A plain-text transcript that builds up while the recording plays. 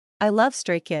I love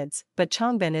Stray Kids, but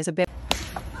CHANGBIN is a bit.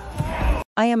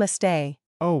 I am a stay.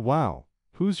 Oh wow,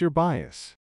 who's your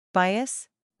bias? Bias?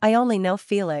 I only know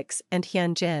Felix and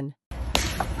Hyunjin.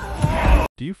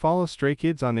 Do you follow Stray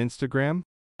Kids on Instagram?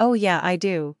 Oh yeah, I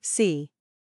do, see.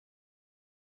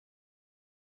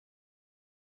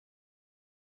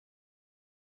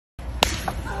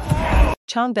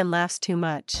 CHANGBIN laughs too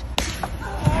much.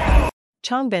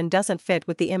 CHANGBIN doesn't fit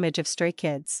with the image of Stray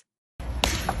Kids.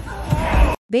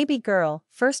 Baby girl,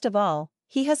 first of all,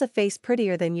 he has a face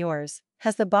prettier than yours,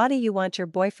 has the body you want your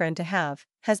boyfriend to have,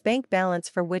 has bank balance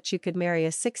for which you could marry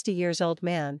a 60-years-old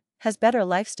man, has better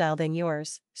lifestyle than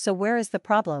yours, so where is the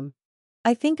problem?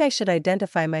 I think I should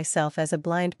identify myself as a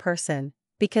blind person,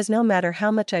 because no matter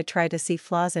how much I try to see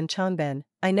flaws in CHANGBIN,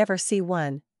 I never see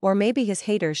one, or maybe his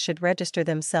haters should register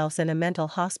themselves in a mental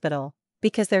hospital,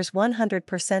 because there's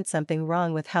 100% something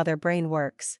wrong with how their brain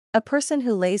works. A person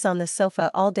who lays on the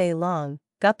sofa all day long,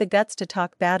 got the guts to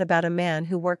talk bad about a man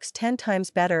who works 10 times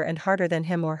better and harder than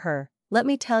him or her. Let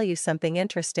me tell you something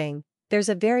interesting. There's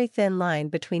a very thin line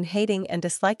between hating and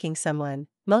disliking someone.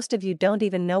 Most of you don't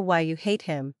even know why you hate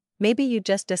him. Maybe you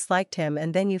just disliked him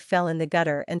and then you fell in the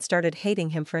gutter and started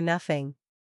hating him for nothing.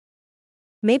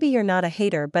 Maybe you're not a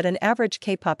hater but an average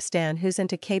K-pop stan who's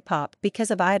into K-pop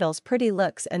because of idols' pretty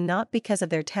looks and not because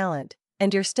of their talent,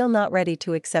 and you're still not ready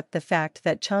to accept the fact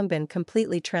that CHANGBIN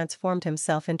completely transformed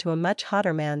himself into a much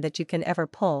hotter man that you can ever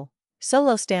pull.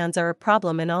 Solo stans are a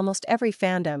problem in almost every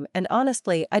fandom, and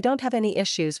honestly I don't have any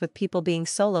issues with people being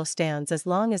solo stans as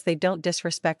long as they don't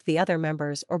disrespect the other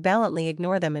members or blatantly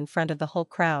ignore them in front of the whole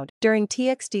crowd. During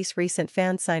TXT's recent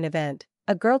fan sign event,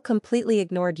 a girl completely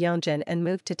ignored Jeongin and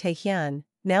moved to Taehyun.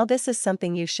 Now this is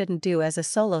something you shouldn't do as a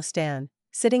solo stan,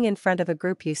 sitting in front of a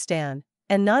group you stan,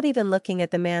 and not even looking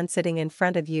at the man sitting in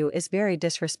front of you is very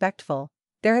disrespectful.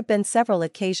 There have been several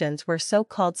occasions where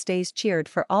so-called stays cheered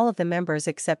for all of the members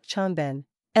except CHANGBIN,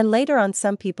 and later on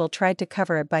some people tried to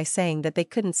cover it by saying that they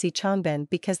couldn't see CHANGBIN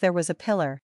because there was a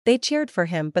pillar. They cheered for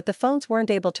him but the phones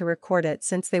weren't able to record it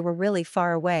since they were really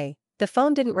far away. The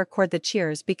phone didn't record the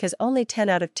cheers because only 10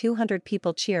 out of 200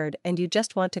 people cheered and you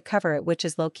just want to cover it, which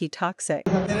is low-key toxic.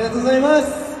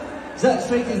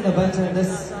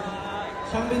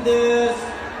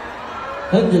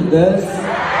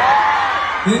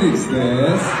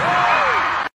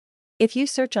 If you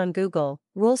search on Google,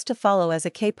 rules to follow as a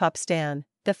K-pop stan,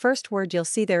 the first word you'll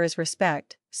see there is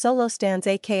respect. Solo stans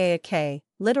aka AK,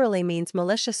 literally means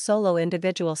malicious solo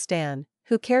individual stan,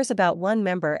 who cares about one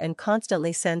member and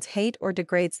constantly sends hate or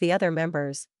degrades the other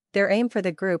members. Their aim for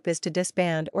the group is to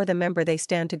disband or the member they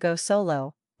stan to go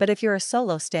solo, but if you're a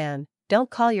solo stan, don't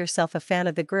call yourself a fan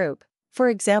of the group. For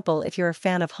example, if you're a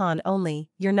fan of Han only,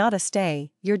 you're not a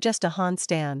stay, you're just a Han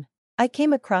stan. I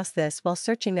came across this while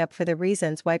searching up for the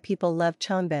reasons why people love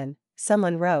CHANGBIN.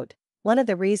 Someone wrote, one of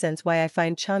the reasons why I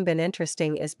find CHANGBIN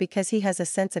interesting is because he has a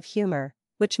sense of humor,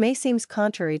 which may seem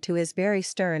contrary to his very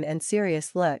stern and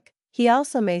serious look. He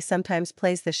also may sometimes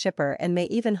plays the shipper and may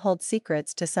even hold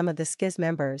secrets to some of the Skiz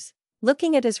members.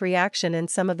 Looking at his reaction in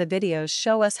some of the videos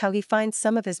show us how he finds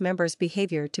some of his members'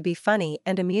 behavior to be funny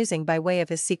and amusing by way of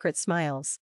his secret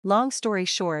smiles. Long story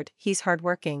short, he's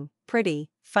hardworking,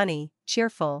 pretty, funny,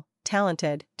 cheerful,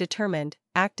 talented, determined,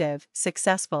 active,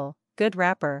 successful, good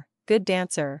rapper, good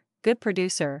dancer, good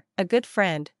producer, a good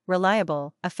friend,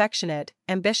 reliable, affectionate,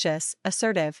 ambitious,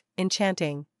 assertive,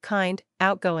 enchanting, kind,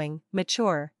 outgoing,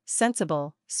 mature,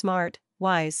 sensible, smart,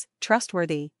 wise,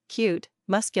 trustworthy, cute,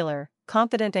 muscular,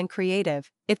 confident and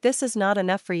creative. If this is not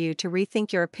enough for you to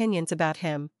rethink your opinions about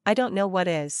him, I don't know what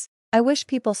is. I wish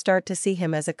people start to see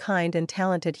him as a kind and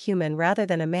talented human rather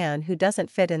than a man who doesn't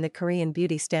fit in the Korean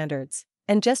beauty standards.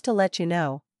 And just to let you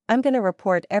know, I'm gonna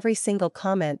report every single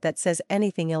comment that says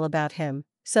anything ill about him,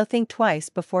 so think twice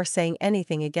before saying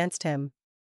anything against him.